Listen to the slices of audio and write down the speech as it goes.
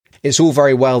It's all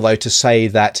very well, though, to say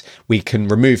that we can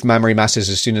remove mammary masses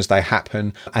as soon as they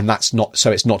happen, and that's not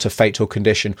so it's not a fatal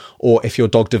condition. Or if your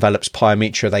dog develops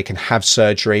pyometra, they can have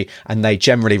surgery and they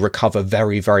generally recover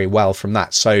very, very well from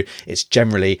that. So it's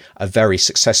generally a very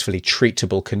successfully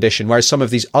treatable condition, whereas some of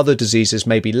these other diseases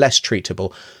may be less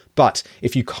treatable. But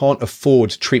if you can't afford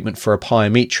treatment for a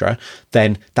pyometra,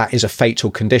 then that is a fatal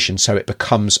condition. So it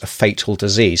becomes a fatal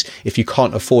disease. If you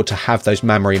can't afford to have those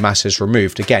mammary masses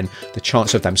removed, again, the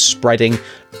chance of them spreading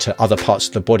to other parts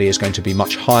of the body is going to be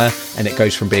much higher. And it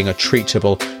goes from being a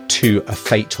treatable to a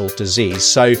fatal disease.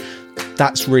 So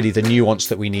that's really the nuance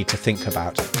that we need to think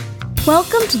about.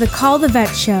 Welcome to the Call the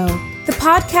Vet Show, the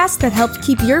podcast that helps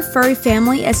keep your furry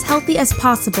family as healthy as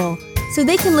possible, so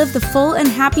they can live the full and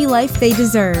happy life they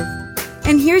deserve.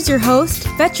 And here's your host,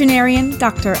 veterinarian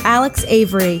Dr. Alex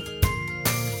Avery.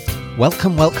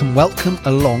 Welcome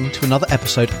along to another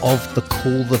episode of the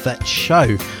Call the Vet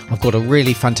Show. I've got a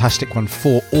really fantastic one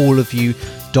for all of you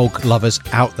dog lovers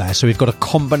out there. So we've got a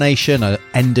combination, an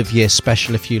end of year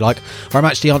special if you like, where I'm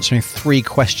actually answering 3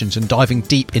 questions and diving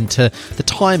deep into the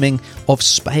timing of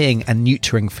spaying and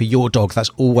neutering for your dog. That's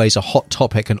always a hot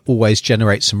topic and always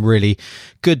generates some really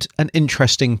good and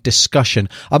interesting discussion.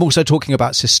 I'm also talking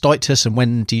about cystitis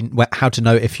and how to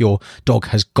know if your dog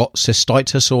has got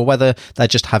cystitis or whether they're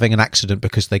just having an accident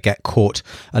because they get caught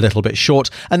a little bit short.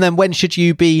 And then when should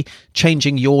you be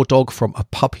changing your dog from a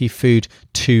puppy food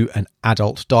to an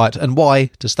adult diet, and why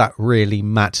does that really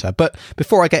matter? But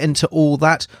before I get into all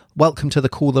that, welcome to the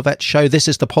Call the Vet Show. This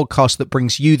is the podcast that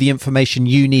brings you the information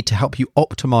you need to help you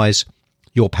optimize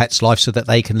your pet's life so that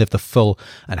they can live the full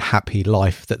and happy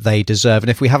life that they deserve.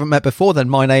 And if we haven't met before, then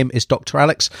my name is Dr.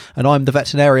 Alex and I'm the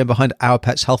veterinarian behind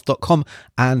ourpetshealth.com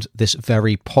and this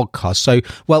very podcast. So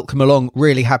welcome along.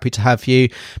 Really happy to have you.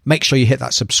 Make sure you hit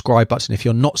that subscribe button if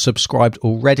you're not subscribed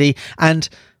already. And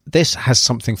this has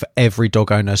something for every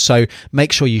dog owner, so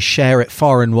make sure you share it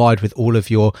far and wide with all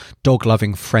of your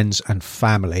dog-loving friends and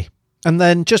family. And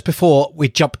then just before we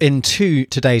jump into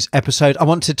today's episode, I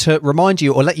wanted to remind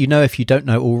you or let you know if you don't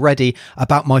know already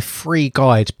about my free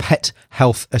guide, Pet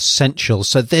Health Essentials.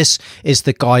 So this is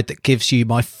the guide that gives you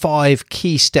my 5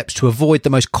 key steps to avoid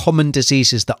the most common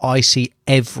diseases that I see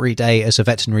every day as a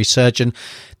veterinary surgeon.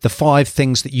 The 5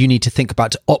 things that you need to think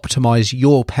about to optimize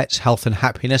your pet's health and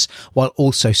happiness while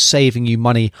also saving you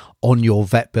money on your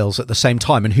vet bills at the same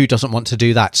time. And who doesn't want to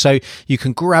do that? So you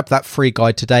can grab that free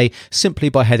guide today simply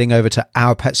by heading over to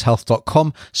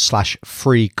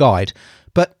ourpetshealth.com/free guide.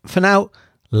 But for now,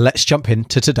 let's jump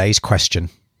into today's question.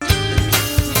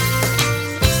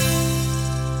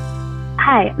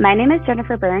 Hi, my name is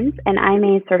Jennifer Burns, and I'm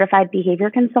a certified behavior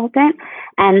consultant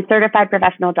and certified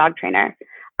professional dog trainer.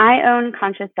 I own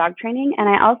Conscious Dog Training, and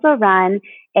I also run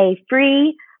a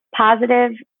free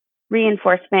positive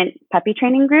reinforcement puppy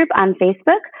training group on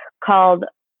Facebook called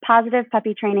Positive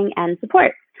Puppy Training and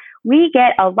Support. We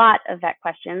get a lot of vet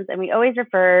questions, and we always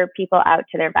refer people out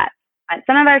to their vets.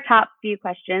 Some of our top few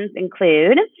questions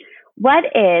include, what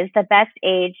is the best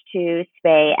age to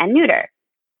spay and neuter?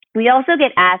 We also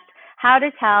get asked how to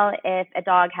tell if a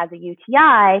dog has a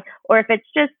UTI or if it's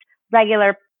just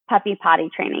regular puppy potty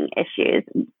training issues.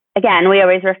 Again, we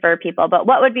always refer people, but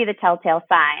what would be the telltale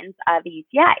signs of a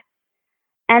UTI?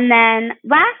 And then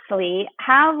lastly,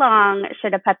 how long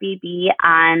should a puppy be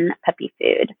on puppy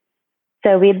food?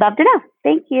 So we'd love to know.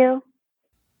 Thank you.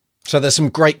 So there's some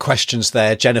great questions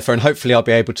there, Jennifer, and hopefully I'll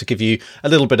be able to give you a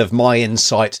little bit of my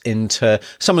insight into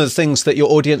some of the things that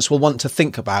your audience will want to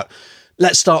think about.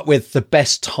 Let's start with the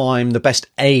best time, the best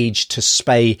age to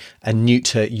spay and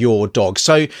neuter your dog.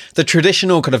 So the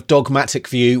traditional kind of dogmatic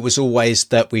view was always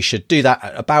that we should do that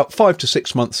at about 5 to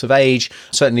 6 months of age,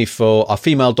 certainly for our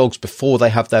female dogs before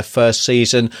they have their first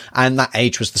season. And that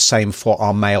age was the same for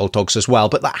our male dogs as well.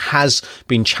 But that has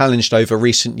been challenged over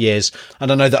recent years.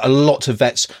 And I know that a lot of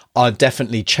vets are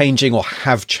definitely changing or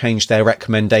have changed their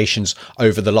recommendations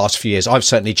over the last few years. I've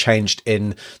certainly changed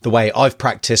in the way I've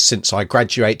practiced since I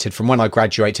graduated, from when I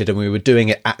graduated and we were doing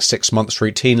it at 6 months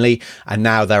routinely. And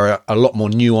now there are a lot more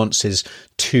nuances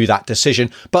to that decision,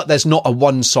 but there's not a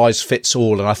one size fits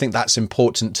all. And I think that's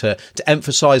important to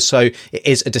emphasize. So it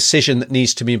is a decision that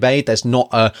needs to be made. There's not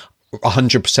a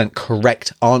 100%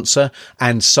 correct answer.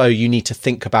 And so you need to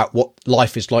think about what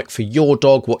life is like for your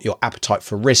dog, what your appetite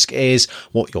for risk is,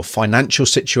 what your financial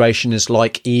situation is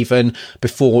like, even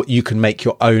before you can make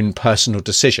your own personal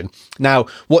decision. Now,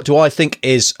 what do I think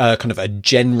is kind of a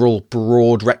general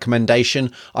broad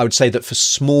recommendation? I would say that for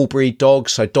small breed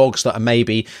dogs, so dogs that are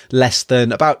maybe less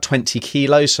than about 20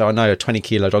 kilos. So I know a 20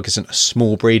 kilo dog isn't a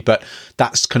small breed, but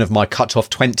that's kind of my cutoff,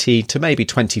 20 to maybe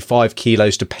 25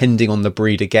 kilos, depending on the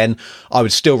breed again. I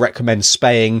would still recommend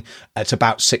spaying at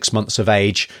about 6 months of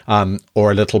age,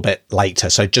 or a little bit later.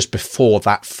 So just before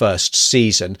that first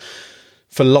season.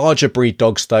 For larger breed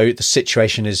dogs, though, the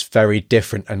situation is very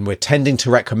different, and we're tending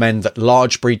to recommend that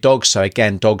large breed dogs, so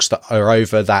again, dogs that are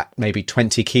over that maybe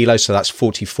 20 kilos, so that's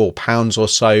 44 pounds or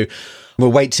so, we're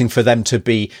waiting for them to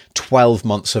be 12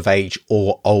 months of age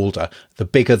or older. The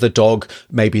bigger the dog,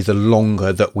 maybe the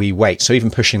longer that we wait. So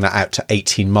even pushing that out to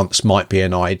 18 months might be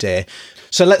an idea.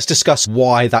 So let's discuss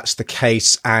why that's the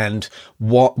case and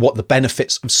what the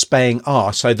benefits of spaying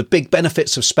are. So the big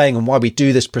benefits of spaying and why we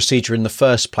do this procedure in the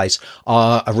first place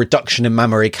are a reduction in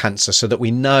mammary cancer, so that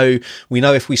we know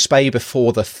if we spay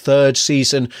before the third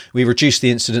season, we reduce the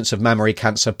incidence of mammary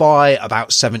cancer by about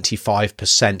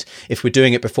 75%. If we're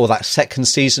doing it before that second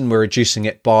season, we're reducing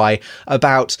it by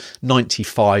about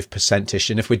 95%ish.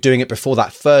 And if we're doing it before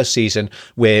that first season,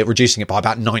 we're reducing it by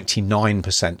about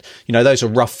 99%. Those are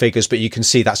rough figures, but you can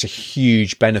see that's a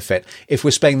huge benefit. If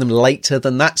we're spaying them later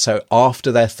than that, so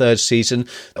after their third season,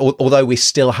 although we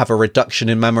still have a reduction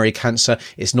in mammary cancer,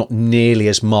 it's not nearly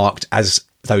as marked as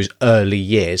those early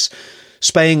years.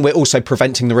 Spaying, we're also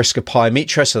preventing the risk of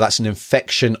pyometra, so that's an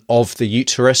infection of the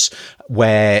uterus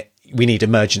where we need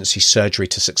emergency surgery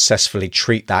to successfully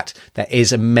treat that. There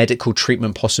is a medical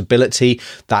treatment possibility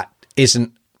that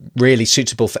isn't really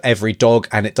suitable for every dog,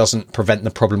 and it doesn't prevent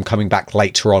the problem coming back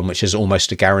later on, which is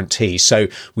almost a guarantee. So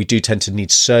we do tend to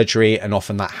need surgery, and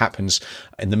often that happens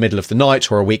in the middle of the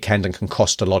night or a weekend and can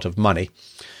cost a lot of money.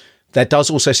 There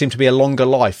does also seem to be a longer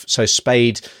life. So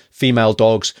spayed female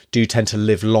dogs do tend to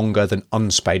live longer than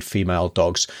unspayed female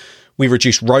dogs. We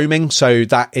reduce roaming, so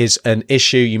that is an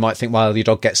issue. You might think, well, your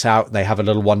dog gets out, they have a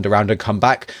little wander around and come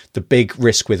back. The big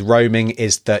risk with roaming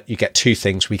is that you get two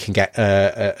things. We can get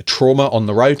a trauma on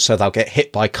the road, so they'll get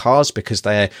hit by cars because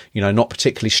they're, not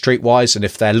particularly streetwise, and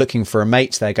if they're looking for a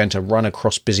mate, they're going to run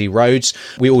across busy roads.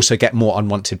 We also get more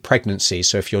unwanted pregnancies.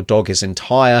 So if your dog is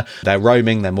entire, they're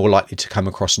roaming, they're more likely to come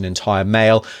across an entire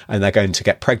male, and they're going to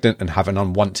get pregnant and have an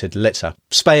unwanted litter.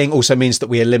 Spaying also means that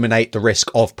we eliminate the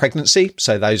risk of pregnancy,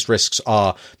 so those risks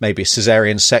are maybe a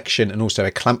cesarean section and also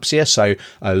eclampsia, so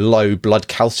a low blood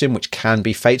calcium, which can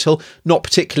be fatal. Not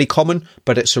particularly common,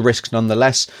 but it's a risk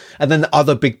nonetheless. And then the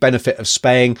other big benefit of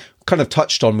spaying, kind of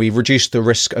touched on, we reduce the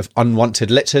risk of unwanted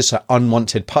litters, so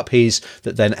unwanted puppies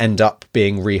that then end up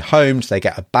being rehomed, they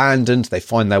get abandoned, they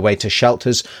find their way to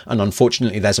shelters, and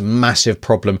unfortunately there's a massive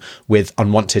problem with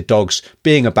unwanted dogs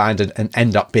being abandoned and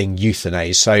end up being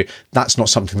euthanized. So that's not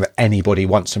something that anybody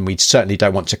wants, and we certainly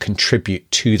don't want to contribute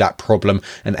to that problem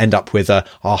and end up with a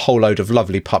whole load of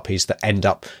lovely puppies that end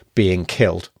up being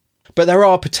killed. But there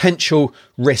are potential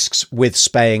risks with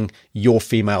spaying your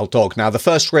female dog. Now, the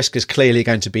first risk is clearly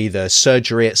going to be the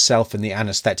surgery itself and the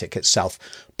anaesthetic itself.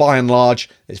 By and large,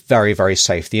 it's very, very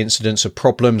safe. The incidence of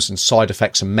problems and side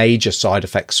effects and major side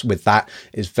effects with that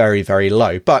is very, very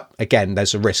low. But again,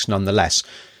 there's a risk nonetheless.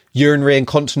 Urinary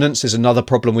incontinence is another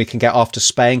problem we can get after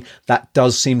spaying. That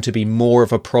does seem to be more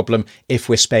of a problem if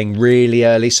we're spaying really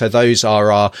early. So those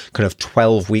are our kind of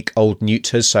 12-week-old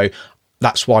neuters. So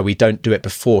that's why we don't do it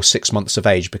before 6 months of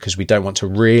age, because we don't want to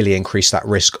really increase that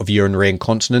risk of urinary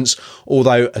incontinence.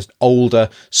 Although an older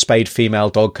spayed female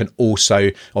dog can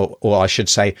also, or I should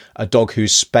say, a dog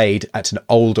who's spayed at an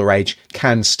older age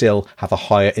can still have a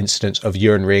higher incidence of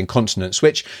urinary incontinence,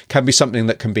 which can be something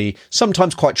that can be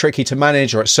sometimes quite tricky to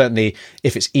manage, or it's certainly,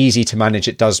 if it's easy to manage,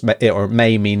 it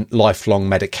may mean lifelong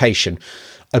medication.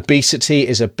 Obesity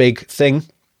is a big thing.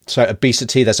 So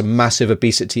obesity, there's a massive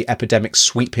obesity epidemic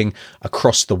sweeping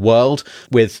across the world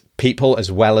with people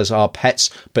as well as our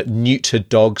pets, but neutered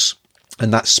dogs,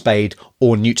 and that's spayed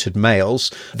or neutered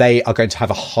males, they are going to have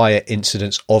a higher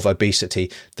incidence of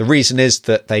obesity. The reason is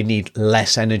that they need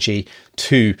less energy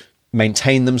to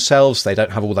maintain themselves. They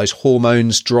don't have all those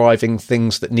hormones driving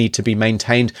things that need to be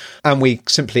maintained, and we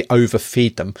simply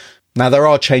overfeed them. Now, there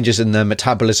are changes in their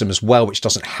metabolism as well, which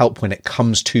doesn't help when it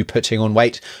comes to putting on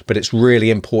weight, but it's really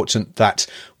important that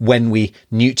when we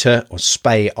neuter or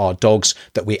spay our dogs,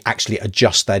 that we actually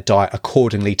adjust their diet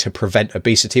accordingly to prevent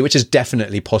obesity, which is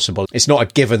definitely possible. It's not a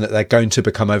given that they're going to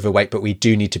become overweight, but we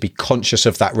do need to be conscious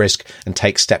of that risk and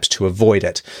take steps to avoid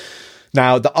it.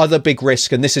 Now, the other big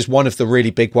risk, and this is one of the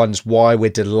really big ones why we're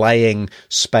delaying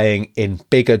spaying in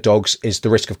bigger dogs, is the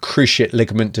risk of cruciate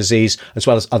ligament disease, as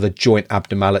well as other joint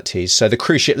abnormalities. So the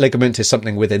cruciate ligament is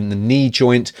something within the knee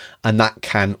joint, and that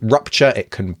can rupture,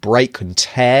 it can break and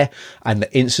tear, and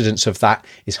the incidence of that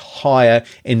is higher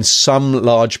in some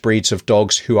large breeds of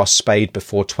dogs who are spayed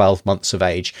before 12 months of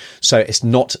age. So it's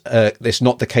not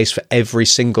the case for every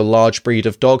single large breed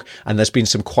of dog, and there's been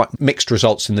some quite mixed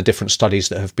results in the different studies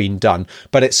that have been done. done.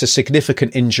 But it's a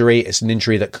significant injury. It's an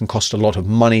injury that can cost a lot of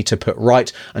money to put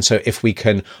right. And so if we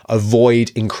can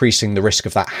avoid increasing the risk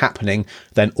of that happening,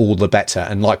 then all the better.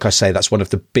 And like I say, that's one of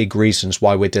the big reasons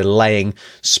why we're delaying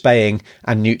spaying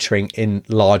and neutering in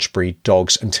large breed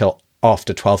dogs until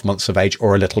after 12 months of age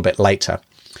or a little bit later.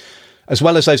 As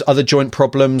well as those other joint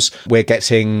problems, we're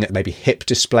getting maybe hip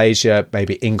dysplasia,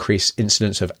 maybe increased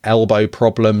incidence of elbow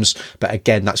problems. But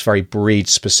again, that's very breed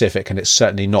specific, and it's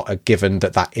certainly not a given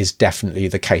that that is definitely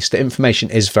the case. The information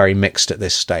is very mixed at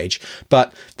this stage,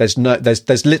 but there's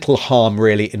little harm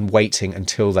really in waiting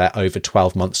until they're over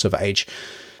 12 months of age.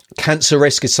 Cancer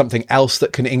risk is something else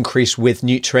that can increase with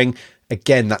neutering.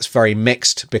 Again, that's very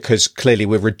mixed because clearly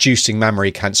we're reducing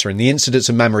mammary cancer, and the incidence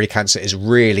of mammary cancer is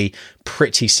really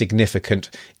pretty significant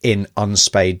in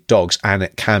unspayed dogs, and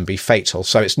it can be fatal.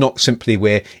 So it's not simply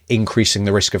we're increasing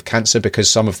the risk of cancer, because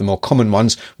some of the more common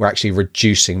ones we're actually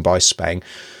reducing by spaying.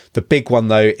 The big one,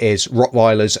 though, is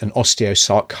Rottweilers and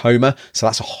osteosarcoma. So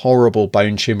that's a horrible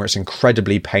bone tumor. It's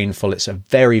incredibly painful. It's a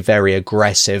very, very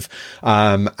aggressive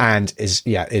and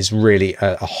is really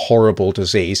a horrible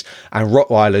disease. And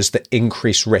Rottweilers, the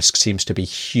increased risk seems to be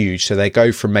huge. So they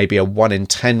go from maybe a 1 in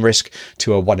 10 risk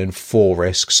to a 1 in 4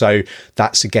 risk. So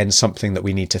that's, again, something that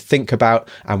we need to think about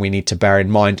and we need to bear in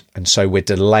mind. And so we're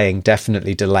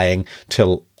definitely delaying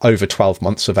till over 12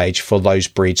 months of age for those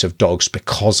breeds of dogs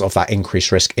because of that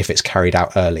increased risk if it's carried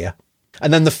out earlier.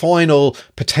 And then the final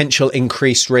potential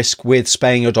increased risk with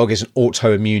spaying your dog is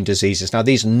autoimmune diseases. Now,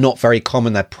 these are not very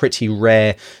common. They're pretty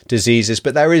rare diseases,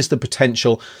 but there is the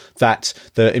potential that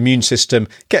the immune system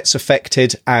gets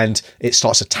affected and it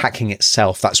starts attacking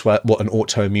itself. That's what an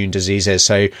autoimmune disease is.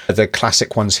 So the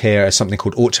classic ones here are something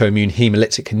called autoimmune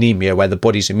hemolytic anemia, where the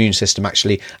body's immune system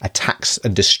actually attacks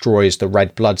and destroys the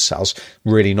red blood cells.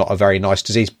 Really not a very nice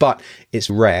disease, but it's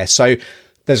rare. So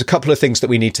there's a couple of things that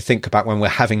we need to think about when we're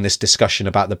having this discussion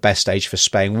about the best age for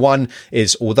spaying. One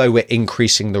is, although we're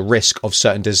increasing the risk of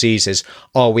certain diseases,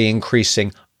 are we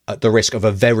increasing the risk of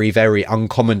a very, very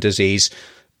uncommon disease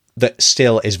that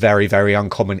still is very, very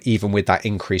uncommon even with that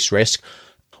increased risk?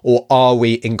 Or are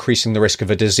we increasing the risk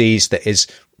of a disease that is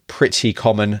pretty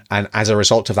common, and as a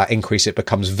result of that increase it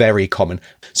becomes very common?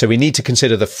 So we need to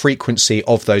consider the frequency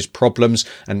of those problems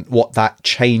and what that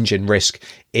change in risk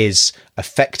is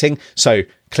affecting. So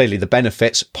clearly the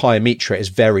benefits, pyometra is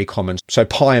very common. So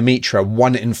pyometra,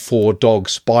 1 in 4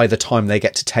 dogs by the time they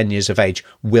get to 10 years of age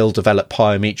will develop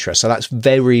pyometra. So that's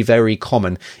very, very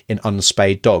common in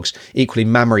unspayed dogs. Equally,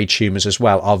 mammary tumours as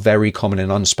well are very common in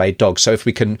unspayed dogs. So if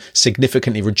we can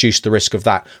significantly reduce the risk of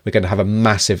that, we're going to have a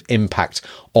massive impact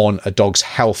on a dog's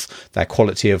health, their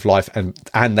quality of life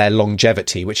and their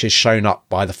longevity, which is shown up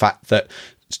by the fact that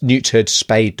neutered,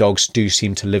 spayed dogs do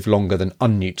seem to live longer than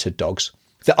unneutered dogs.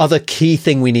 The other key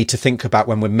thing we need to think about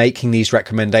when we're making these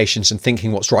recommendations and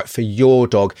thinking what's right for your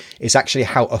dog is actually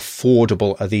how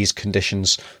affordable are these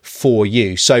conditions for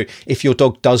you. So if your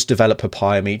dog does develop a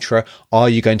pyometra, are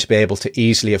you going to be able to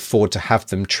easily afford to have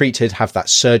them treated, have that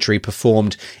surgery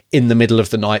performed in the middle of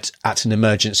the night at an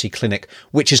emergency clinic,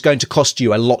 which is going to cost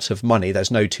you a lot of money? There's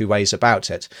no two ways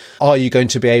about it. Are you going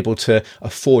to be able to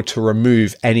afford to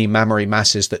remove any mammary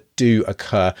masses that do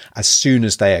occur as soon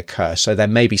as they occur? So there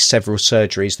may be several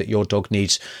surgeries that your dog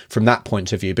needs from that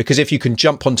point of view, because if you can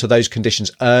jump onto those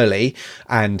conditions early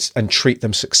and treat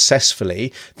them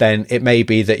successfully, then it may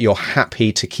be that you're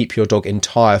happy to keep your dog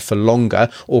entire for longer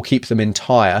or keep them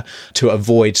entire to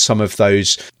avoid some of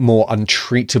those more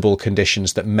untreatable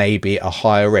conditions that may be a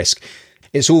higher risk.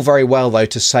 It's all very well, though,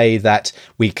 to say that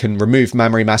we can remove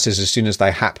mammary masses as soon as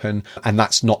they happen, and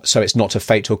that's not so it's not a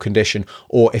fatal condition.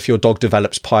 Or if your dog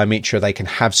develops pyometra, they can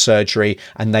have surgery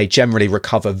and they generally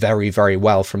recover very, very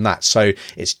well from that. So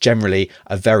it's generally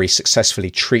a very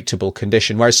successfully treatable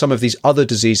condition, whereas some of these other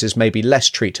diseases may be less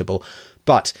treatable.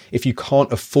 But if you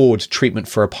can't afford treatment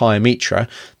for a pyometra,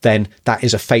 then that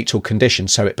is a fatal condition.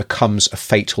 So it becomes a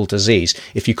fatal disease.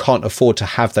 If you can't afford to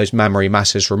have those mammary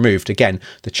masses removed, again,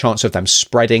 the chance of them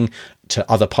spreading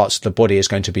to other parts of the body is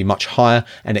going to be much higher.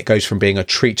 And it goes from being a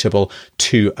treatable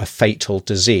to a fatal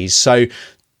disease. So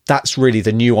that's really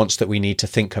the nuance that we need to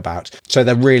think about. So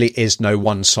there really is no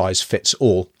one size fits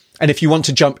all. And if you want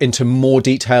to jump into more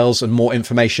details and more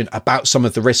information about some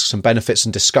of the risks and benefits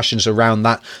and discussions around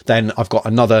that, then I've got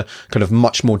another kind of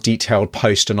much more detailed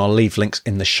post, and I'll leave links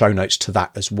in the show notes to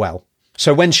that as well.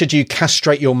 So when should you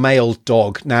castrate your male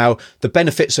dog? Now, the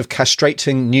benefits of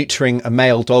castrating, neutering a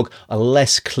male dog are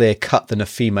less clear cut than a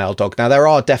female dog. Now, there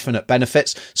are definite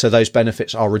benefits. So those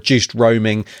benefits are reduced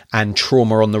roaming and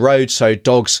trauma on the road. So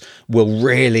dogs will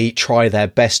really try their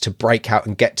best to break out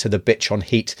and get to the bitch on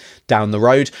heat down the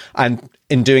road. And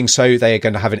In doing so, they are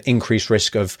going to have an increased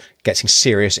risk of getting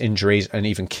serious injuries and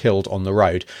even killed on the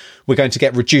road. We're going to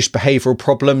get reduced behavioural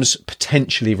problems,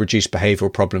 potentially reduced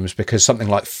behavioural problems, because something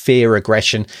like fear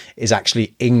aggression is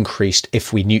actually increased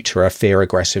if we neuter a fear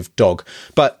aggressive dog.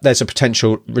 But there's a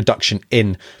potential reduction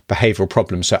in behavioural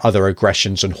problems, so other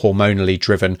aggressions and hormonally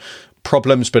driven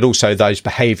problems, but also those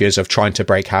behaviours of trying to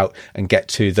break out and get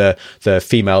to the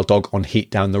female dog on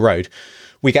heat down the road.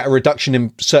 We get a reduction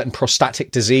in certain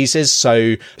prostatic diseases,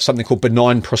 so something called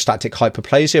benign prostatic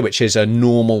hyperplasia, which is a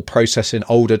normal process in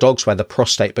older dogs where the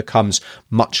prostate becomes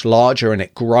much larger and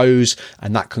it grows,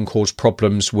 and that can cause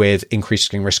problems with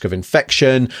increasing risk of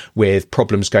infection, with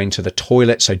problems going to the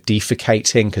toilet, so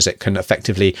defecating, because it can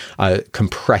effectively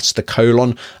compress the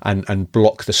colon and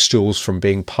block the stools from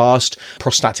being passed.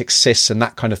 Prostatic cysts and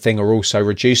that kind of thing are also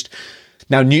reduced.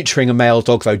 Now, neutering a male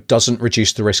dog, though, doesn't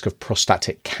reduce the risk of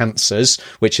prostatic cancers,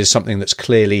 which is something that's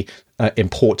clearly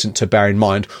important to bear in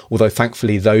mind, although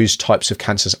thankfully those types of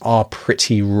cancers are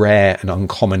pretty rare and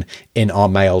uncommon in our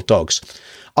male dogs.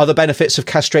 Other benefits of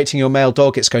castrating your male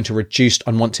dog: it's going to reduce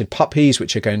unwanted puppies,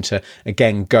 which are going to,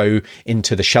 again, go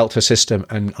into the shelter system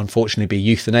and unfortunately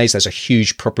be euthanized. There's a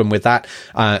huge problem with that.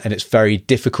 And it's very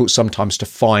difficult sometimes to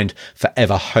find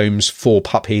forever homes for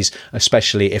puppies,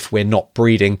 especially if we're not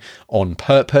breeding on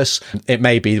purpose. It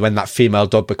may be when that female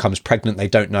dog becomes pregnant, they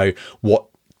don't know what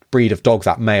breed of dog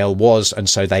that male was, and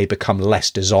so they become less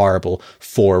desirable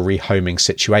for a rehoming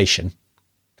situation.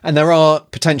 And there are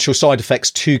potential side effects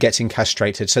to getting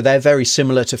castrated. So they're very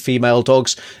similar to female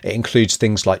dogs. It includes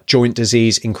things like joint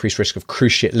disease, increased risk of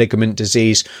cruciate ligament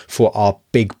disease for our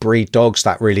big breed dogs.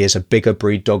 That really is a bigger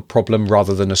breed dog problem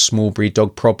rather than a small breed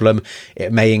dog problem.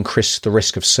 It may increase the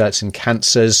risk of certain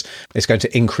cancers. It's going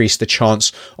to increase the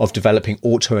chance of developing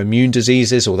autoimmune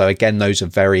diseases, although again, those are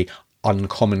very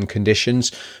uncommon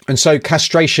conditions. And so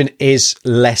castration is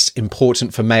less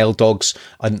important for male dogs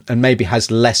and maybe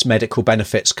has less medical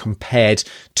benefits compared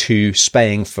to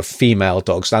spaying for female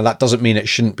dogs. Now, that doesn't mean it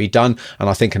shouldn't be done,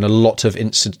 and I think in a lot of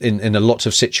in a lot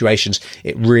of situations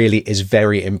it really is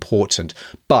very important.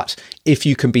 But if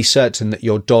you can be certain that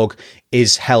your dog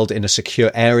is held in a secure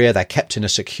area, they're kept in a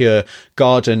secure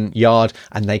garden yard,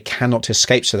 and they cannot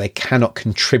escape, so they cannot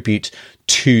contribute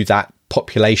to that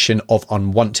population of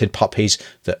unwanted puppies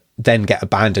that then get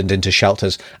abandoned into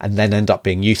shelters and then end up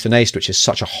being euthanized, which is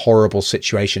such a horrible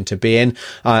situation to be in.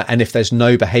 And if there's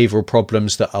no behavioral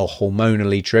problems that are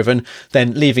hormonally driven,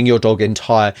 then leaving your dog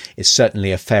entire is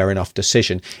certainly a fair enough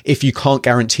decision. If you can't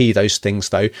guarantee those things,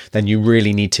 though, then you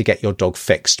really need to get your dog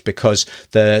fixed, because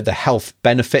the health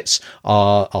benefits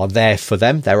are there for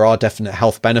them. There are definite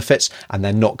health benefits, and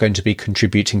they're not going to be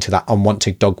contributing to that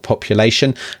unwanted dog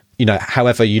population. You know,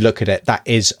 however you look at it, that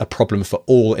is a problem for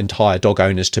all entire dog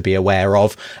owners to be aware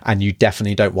of, and you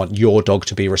definitely don't want your dog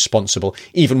to be responsible.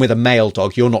 Even with a male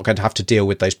dog, you're not going to have to deal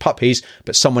with those puppies,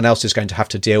 but someone else is going to have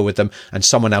to deal with them, and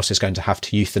someone else is going to have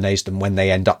to euthanize them when they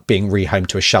end up being rehomed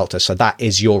to a shelter. So that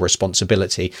is your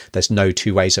responsibility. There's no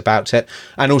two ways about it.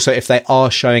 And also, if they are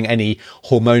showing any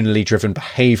hormonally driven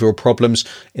behavioral problems,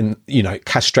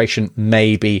 castration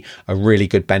may be a really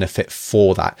good benefit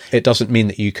for that. It doesn't mean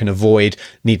that you can avoid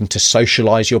needing to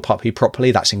socialize your puppy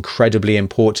properly. That's incredibly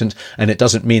important. And it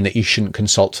doesn't mean that you shouldn't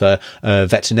consult a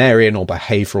veterinarian or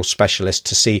behavioral specialist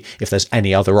to see if there's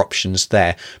any other options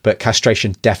there. But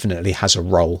castration definitely has a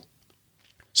role.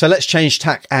 So let's change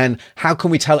tack. And how can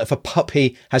we tell if a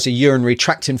puppy has a urinary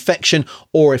tract infection,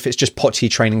 or if it's just potty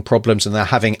training problems and they're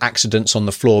having accidents on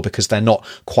the floor because they're not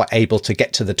quite able to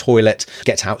get to the toilet,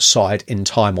 get outside in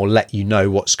time, or let you know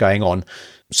what's going on?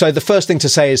 So the first thing to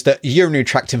say is that urinary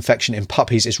tract infection in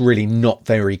puppies is really not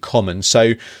very common.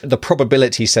 So the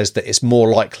probability says that it's more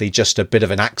likely just a bit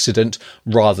of an accident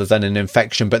rather than an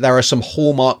infection. But there are some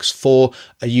hallmarks for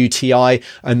a UTI,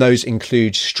 and those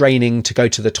include straining to go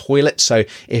to the toilet. So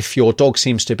if your dog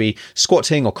seems to be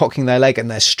squatting or cocking their leg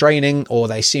and they're straining, or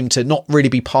they seem to not really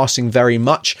be passing very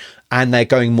much, and they're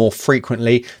going more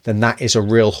frequently, then that is a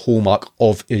real hallmark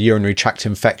of a urinary tract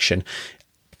infection.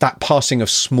 That passing of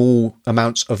small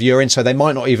amounts of urine, so they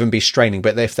might not even be straining,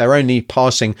 but if they're only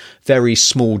passing very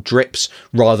small drips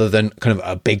rather than kind of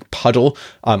a big puddle,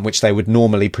 which they would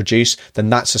normally produce,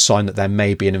 then that's a sign that there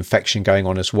may be an infection going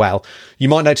on as well. You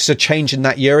might notice a change in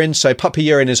that urine. So puppy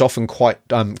urine is often quite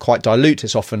dilute.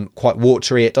 It's often quite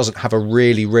watery. It doesn't have a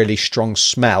really, really strong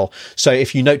smell. So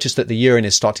if you notice that the urine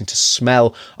is starting to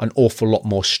smell an awful lot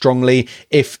more strongly,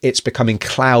 if it's becoming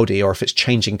cloudy, or if it's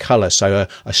changing colour, so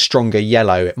a stronger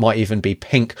yellow, it might even be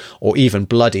pink or even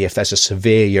bloody if there's a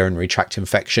severe urinary tract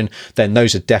infection, then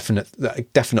those are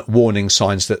definite warning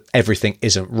signs that everything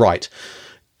isn't right.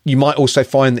 You might also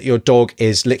find that your dog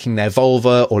is licking their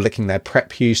vulva or licking their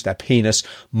prepuce, their penis,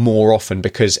 more often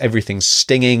because everything's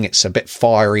stinging. It's a bit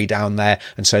fiery down there.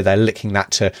 And so they're licking that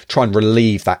to try and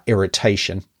relieve that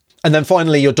irritation. And then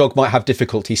finally, your dog might have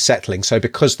difficulty settling. So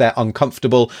because they're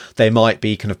uncomfortable, they might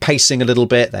be kind of pacing a little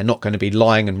bit. They're not going to be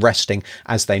lying and resting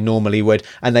as they normally would.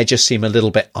 And they just seem a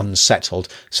little bit unsettled.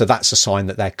 So that's a sign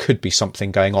that there could be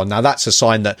something going on. Now, that's a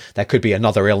sign that there could be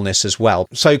another illness as well.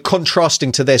 So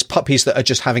contrasting to this, puppies that are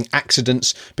just having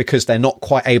accidents because they're not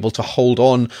quite able to hold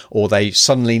on, or they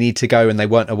suddenly need to go and they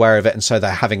weren't aware of it, and so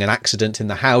they're having an accident in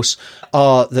the house,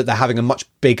 are that they're having a much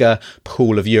bigger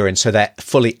pool of urine. So they're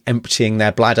fully emptying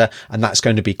their bladder, and that's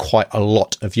going to be quite a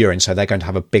lot of urine. So they're going to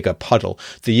have a bigger puddle.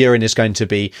 The urine is going to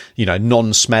be,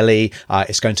 non-smelly.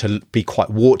 It's going to be quite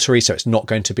watery, so it's not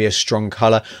going to be a strong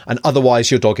colour. And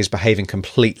otherwise, your dog is behaving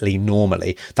completely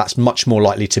normally. That's much more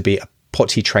likely to be a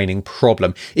potty training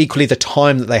problem. Equally, the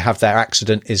time that they have their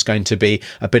accident is going to be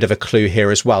a bit of a clue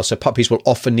here as well. So puppies will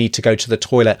often need to go to the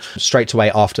toilet straight away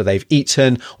after they've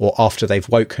eaten or after they've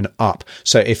woken up.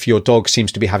 So if your dog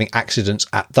seems to be having accidents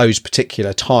at those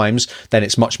particular times, then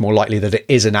it's much more likely that it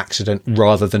is an accident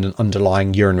rather than an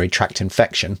underlying urinary tract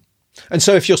infection. And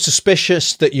so if you're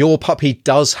suspicious that your puppy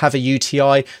does have a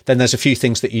UTI, then there's a few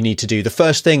things that you need to do. The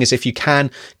first thing is, if you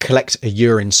can, collect a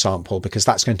urine sample, because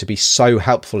that's going to be so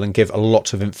helpful and give a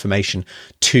lot of information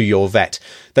to your vet.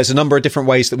 There's a number of different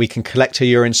ways that we can collect a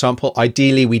urine sample.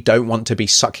 Ideally, we don't want to be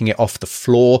sucking it off the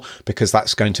floor, because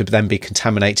that's going to then be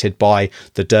contaminated by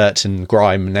the dirt and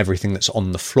grime and everything that's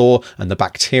on the floor and the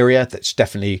bacteria. That's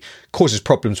definitely causes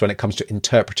problems when it comes to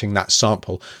interpreting that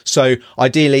sample. So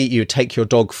ideally, you take your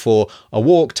dog for a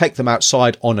walk, take them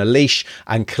outside on a leash,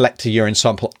 and collect a urine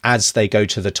sample as they go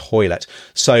to the toilet.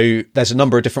 So there's a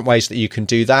number of different ways that you can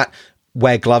do that.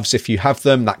 Wear gloves if you have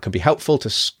them. That can be helpful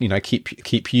to,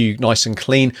 keep you nice and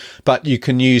clean. But you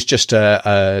can use just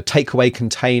a takeaway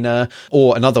container,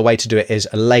 or another way to do it is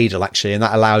a ladle, actually. And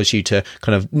that allows you to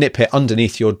kind of nip it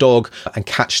underneath your dog and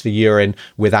catch the urine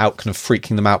without kind of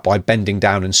freaking them out by bending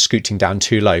down and scooting down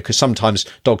too low. Because sometimes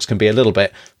dogs can be a little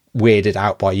bit weirded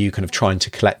out by you kind of trying to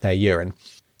collect their urine.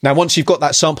 Now, once you've got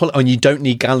that sample, and you don't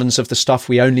need gallons of the stuff,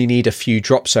 we only need a few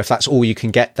drops. So if that's all you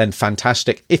can get, then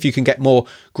fantastic. If you can get more,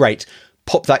 great.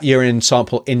 Pop that urine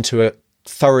sample into a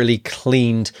thoroughly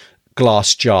cleaned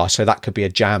glass jar. So that could be a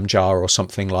jam jar or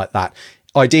something like that.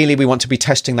 Ideally, we want to be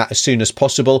testing that as soon as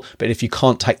possible. But if you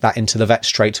can't take that into the vet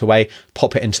straight away,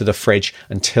 pop it into the fridge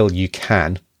until you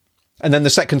can. And then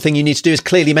the second thing you need to do is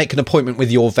clearly make an appointment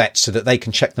with your vet so that they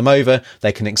can check them over,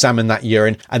 they can examine that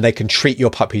urine, and they can treat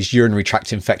your puppy's urinary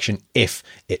tract infection if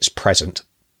it's present.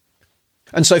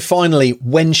 And so finally,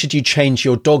 when should you change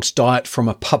your dog's diet from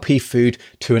a puppy food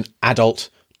to an adult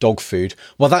dog food?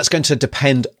 Well, that's going to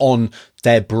depend on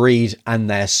their breed and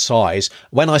their size.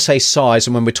 When I say size,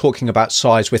 and when we're talking about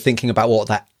size, we're thinking about what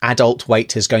their adult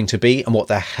weight is going to be and what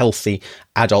their healthy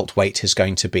adult weight is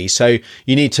going to be. So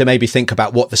you need to maybe think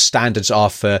about what the standards are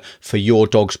for your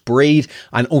dog's breed,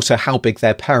 and also how big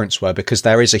their parents were, because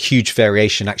there is a huge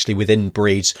variation actually within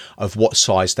breeds of what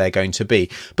size they're going to be.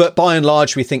 But by and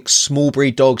large, we think small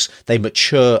breed dogs, they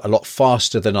mature a lot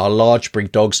faster than our large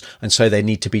breed dogs, and so they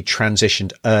need to be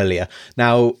transitioned earlier.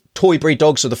 Now, toy breed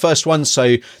dogs are the first ones.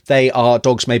 So they are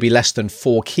dogs maybe less than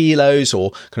 4 kilos,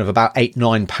 or kind of about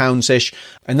 8-9 pounds ish.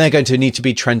 And they're going to need to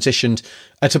be transitioned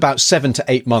at about 7 to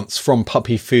 8 months from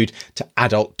puppy food to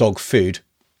adult dog food.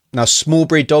 Now, small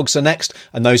breed dogs are next,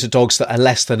 and those are dogs that are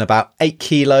less than about 8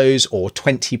 kilos or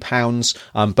 20 pounds,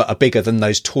 but are bigger than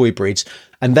those toy breeds.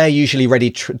 And they're usually ready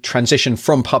to transition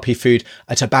from puppy food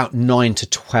at about 9 to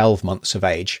 12 months of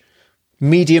age.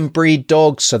 Medium breed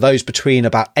dogs, so those between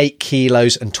about 8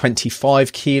 kilos and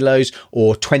 25 kilos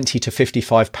or 20 to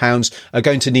 55 pounds, are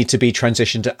going to need to be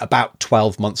transitioned at about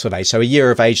 12 months of age. So a year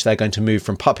of age, they're going to move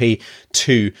from puppy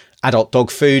to adult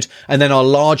dog food. And then our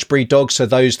large breed dogs, so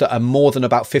those that are more than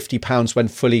about 50 pounds when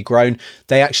fully grown,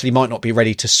 they actually might not be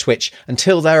ready to switch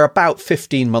until they're about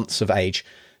 15 months of age.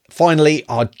 Finally,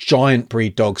 our giant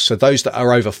breed dogs, so those that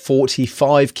are over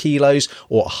 45 kilos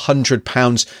or 100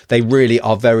 pounds, they really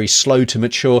are very slow to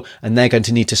mature, and they're going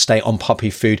to need to stay on puppy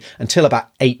food until about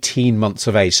 18 months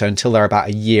of age, so until they're about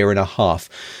a year and a half.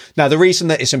 Now, the reason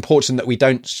that it's important that we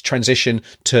don't transition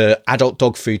to adult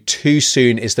dog food too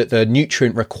soon is that the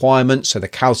nutrient requirements, so the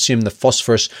calcium, the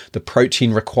phosphorus, the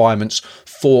protein requirements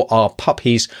for our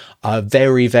puppies are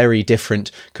very, very different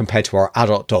compared to our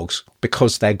adult dogs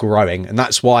because they're growing. And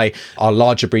that's why our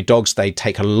larger breed dogs, they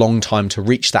take a long time to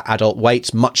reach that adult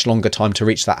weight, much longer time to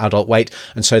reach that adult weight.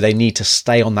 And so they need to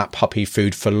stay on that puppy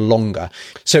food for longer.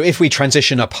 So if we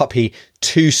transition a puppy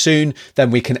too soon,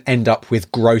 then we can end up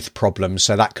with growth problems.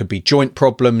 So that could be joint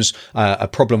problems, a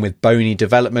problem with bony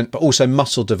development, but also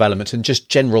muscle development and just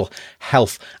general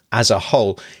health as a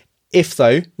whole. If,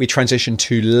 though, we transition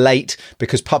too late,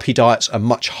 because puppy diets are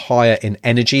much higher in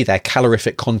energy, their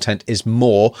calorific content is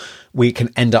more, we can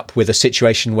end up with a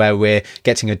situation where we're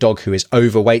getting a dog who is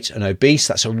overweight and obese.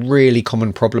 That's a really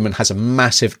common problem and has a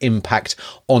massive impact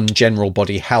on general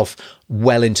body health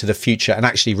well into the future, and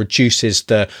actually reduces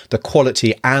the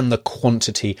quality and the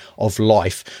quantity of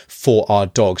life for our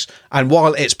dogs. And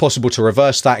while it's possible to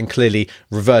reverse that and clearly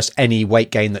reverse any weight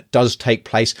gain that does take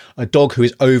place, a dog who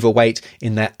is overweight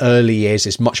in their early years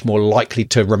is much more likely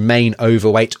to remain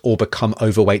overweight or become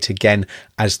overweight again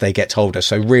as they get older.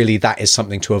 So really that is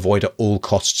something to avoid at all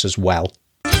costs as well.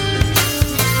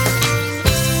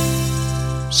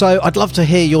 So I'd love to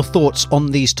hear your thoughts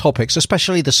on these topics,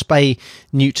 especially the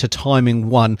spay-neuter timing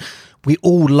one. We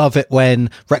all love it when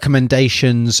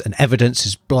recommendations and evidence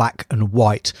is black and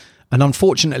white. And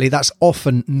unfortunately, that's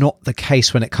often not the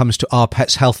case when it comes to our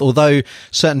pet's health, although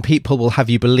certain people will have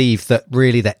you believe that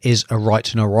really there is a right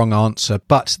and a wrong answer,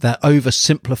 but they're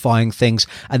oversimplifying things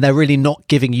and they're really not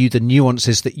giving you the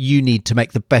nuances that you need to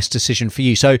make the best decision for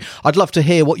you. So I'd love to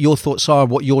hear what your thoughts are,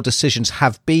 what your decisions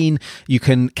have been. You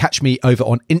can catch me over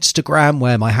on Instagram,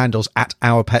 where my handle's at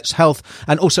Our Pets Health,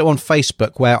 and also on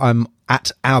Facebook, where I'm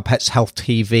at Our Pets Health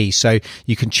TV. So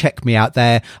you can check me out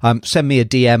there. Send me a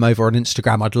DM over on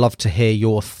Instagram. I'd love to hear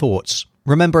your thoughts.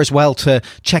 Remember as well to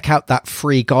check out that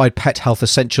free guide, Pet Health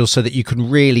Essentials, so that you can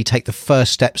really take the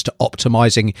first steps to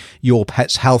optimizing your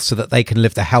pet's health so that they can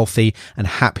live the healthy and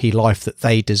happy life that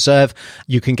they deserve.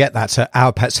 You can get that at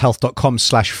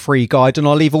ourpetshealth.com/free guide. And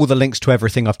I'll leave all the links to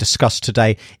everything I've discussed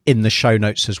today in the show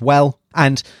notes as well.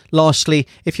 And lastly,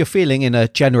 if you're feeling in a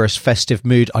generous festive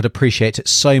mood, I'd appreciate it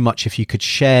so much if you could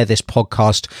share this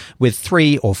podcast with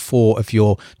 3 or 4 of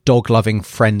your dog-loving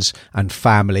friends and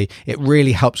family. It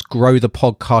really helps grow the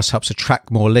podcast, helps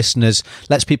attract more listeners,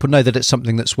 lets people know that it's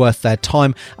something that's worth their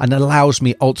time, and allows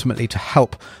me ultimately to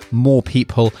help more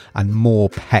people and more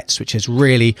pets, which is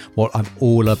really what I'm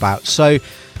all about. So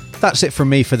that's it from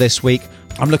me for this week.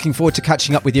 I'm looking forward to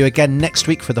catching up with you again next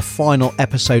week for the final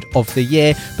episode of the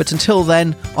year. But until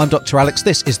then, I'm Dr. Alex.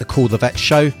 This is the Call the Vet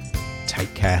Show.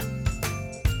 Take care.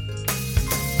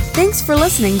 Thanks for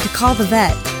listening to Call the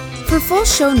Vet. For full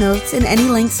show notes and any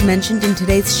links mentioned in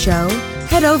today's show,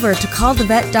 head over to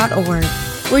callthevet.org,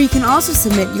 where you can also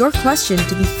submit your question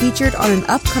to be featured on an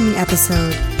upcoming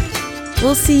episode.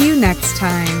 We'll see you next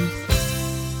time.